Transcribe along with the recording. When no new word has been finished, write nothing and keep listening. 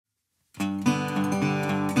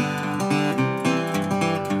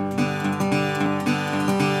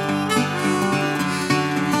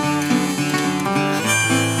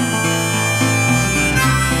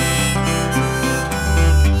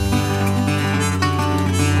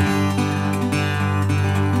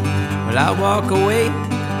I walk away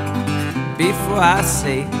before I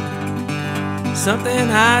say something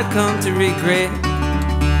I'd come to regret.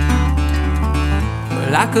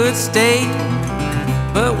 Well, I could stay,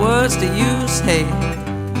 but what's the use, hey,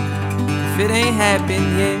 if it ain't happened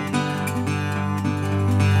yet?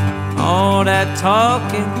 All that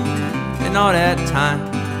talking and all that time,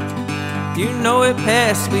 you know it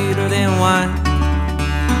passed sweeter than wine.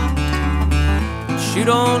 But you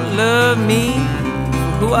don't love me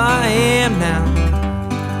for who I am now,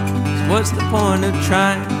 so what's the point of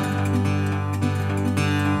trying?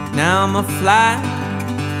 Now I'ma fly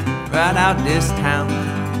right out this town.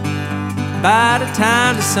 By the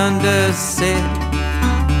time the sun does set,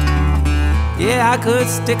 yeah, I could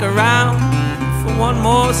stick around for one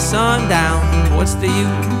more sundown. What's the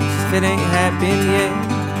use if it ain't happened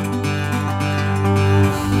yet?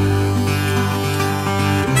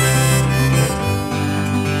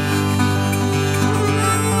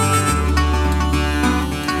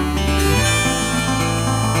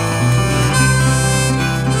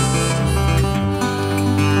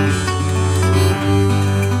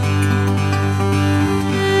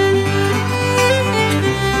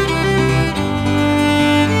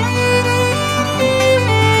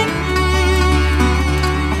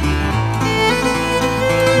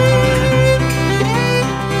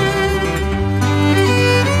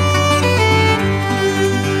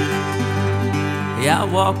 I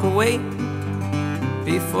walk away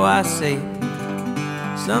before I say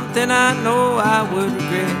something I know I would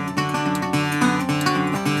regret.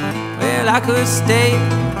 Well, I could stay,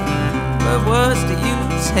 but what's the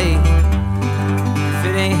use, hey, if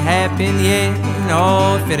it ain't happened yet?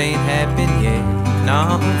 No, if it ain't happened yet.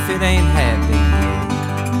 No, if it ain't happened yet.